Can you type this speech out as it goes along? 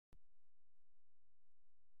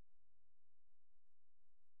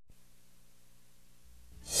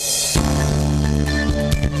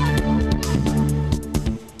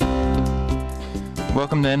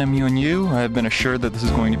Welcome to NMU You. I've been assured that this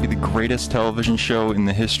is going to be the greatest television show in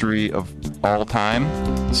the history of all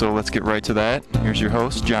time. So let's get right to that. Here's your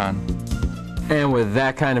host, John. And with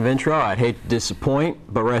that kind of intro, I'd hate to disappoint,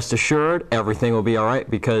 but rest assured, everything will be all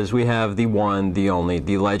right because we have the one, the only,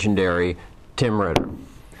 the legendary Tim Ritter.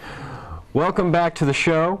 Welcome back to the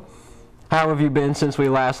show. How have you been since we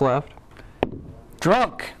last left?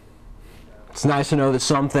 Drunk. It's nice to know that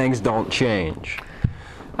some things don't change.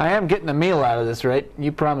 I am getting a meal out of this, right?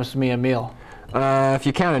 You promised me a meal. If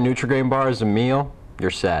you count a Nutri-Grain bar as a meal, you're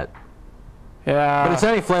set. Yeah. But it's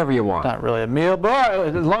any flavor you want. Not really a meal, but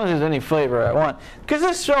as long as there's any flavor I want. Because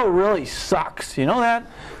this show really sucks. You know that?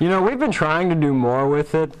 You know, we've been trying to do more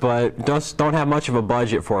with it, but just don't have much of a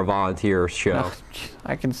budget for a volunteer show. No,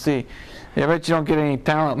 I can see. Yeah, I bet you don't get any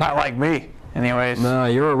talent. Not like me. Anyways. No,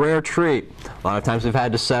 you're a rare treat. A lot of times we've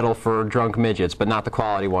had to settle for drunk midgets, but not the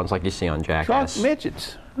quality ones like you see on Jackass. Drunk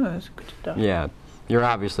midgets. Oh, that's good stuff. Yeah, you're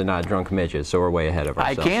obviously not a drunk midget, so we're way ahead of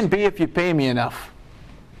ourselves. I can be if you pay me enough.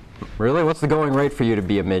 Really? What's the going rate for you to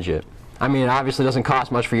be a midget? I mean, it obviously doesn't cost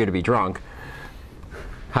much for you to be drunk.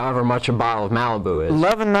 However much a bottle of Malibu is.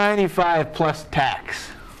 $11.95 plus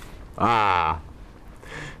tax. Ah.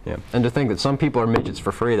 Yeah. And to think that some people are midgets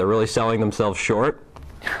for free, they're really selling themselves short.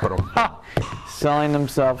 Selling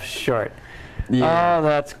themselves short. Yeah. Oh,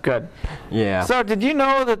 that's good. Yeah. So, did you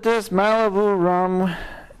know that this Malibu rum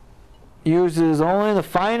uses only the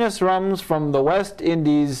finest rums from the West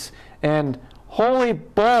Indies and holy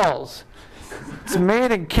balls? It's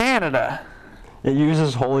made in Canada. It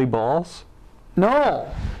uses holy balls?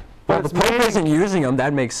 No. Well, the Pope isn't using them.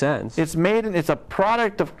 That makes sense. It's made in, it's a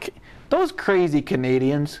product of those crazy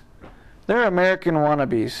Canadians. They're American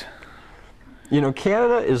wannabes. You know,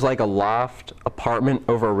 Canada is like a loft apartment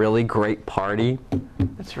over a really great party.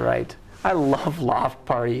 That's right. I love loft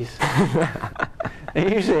parties.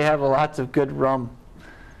 They usually have lots of good rum.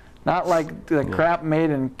 Not like the crap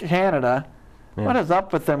made in Canada. Yeah. What is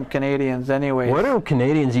up with them Canadians anyway? What do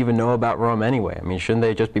Canadians even know about rum anyway? I mean, shouldn't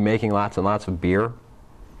they just be making lots and lots of beer?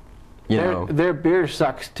 Their beer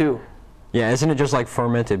sucks too. Yeah, isn't it just like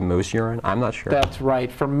fermented moose urine? I'm not sure. That's right,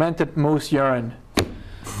 fermented moose urine.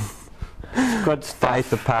 Good stuff. Fight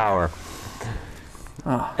the power.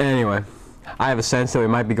 Oh. Anyway, I have a sense that we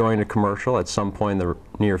might be going to commercial at some point in the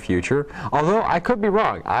near future. Although I could be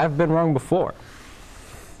wrong. I've been wrong before.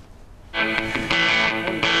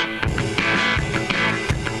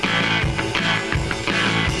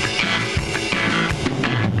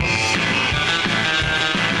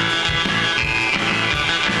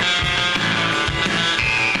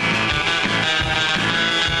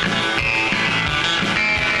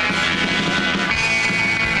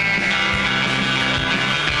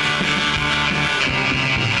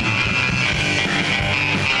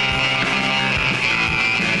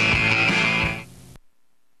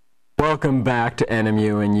 Welcome back to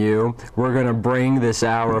NMU You. We're going to bring this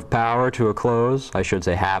hour of power to a close. I should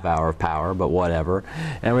say half hour of power, but whatever.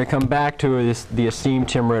 And we come back to the esteemed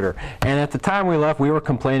Tim Ritter. And at the time we left, we were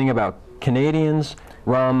complaining about Canadians,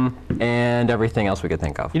 rum, and everything else we could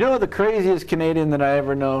think of. You know the craziest Canadian that I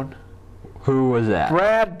ever known? Who was that?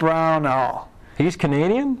 Brad Brownell. He's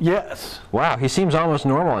Canadian? Yes. Wow, he seems almost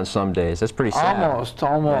normal on some days. That's pretty sad. Almost,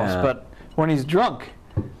 Yeah. but when he's drunk,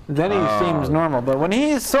 then he seems normal. But when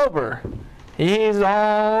he's sober, he's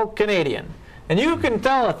all Canadian. And you can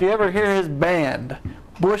tell if you ever hear his band,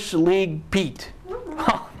 Bush League Pete.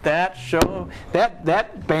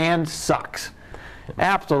 That band sucks.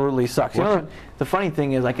 Absolutely sucks. You know, the funny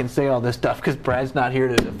thing is I can say all this stuff because Brad's not here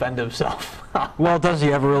to defend himself. Well, does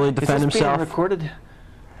he ever really defend Is this himself? being recorded?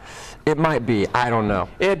 It might be. I don't know.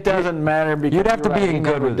 It doesn't matter because you'd have to be he in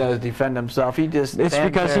good never with does defend himself. He just It's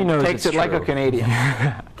because he knows takes it's it like a true. Canadian.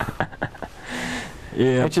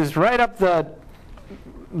 Yeah. Which is right up the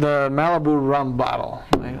Malibu rum bottle.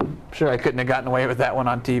 I'm sure I couldn't have gotten away with that one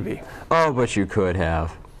on TV. Oh, but you could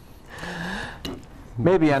have.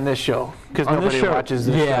 Maybe on this show, because nobody watches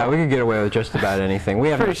this yeah, show. we could get away with just about anything. We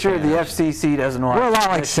have Pretty no sure the standards. FCC doesn't watch. We're a lot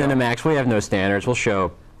like this show. Cinemax. We have no standards. We'll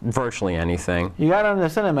show virtually anything. You got on the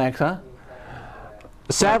Cinemax, huh?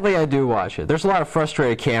 Sadly, I do watch it. There's a lot of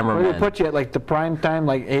frustrated Where cameramen. do they put you at, like the prime time,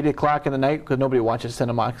 like 8 o'clock in the night? Because nobody watches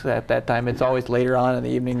Cinemax at that time. It's always later on in the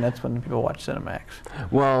evening. That's when people watch Cinemax.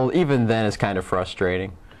 Well, even then, it's kind of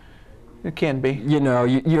frustrating. It can be. You know,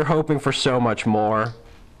 you're hoping for so much more.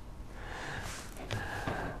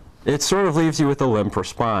 It sort of leaves you with a limp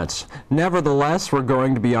response. Nevertheless, we're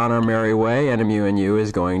going to be on our merry way. NMU You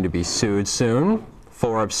is going to be sued soon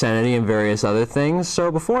for obscenity and various other things.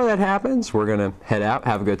 So before that happens, we're going to head out,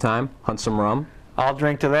 have a good time, hunt some rum. I'll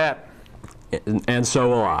drink to that. And so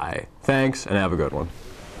will I. Thanks, and have a good one.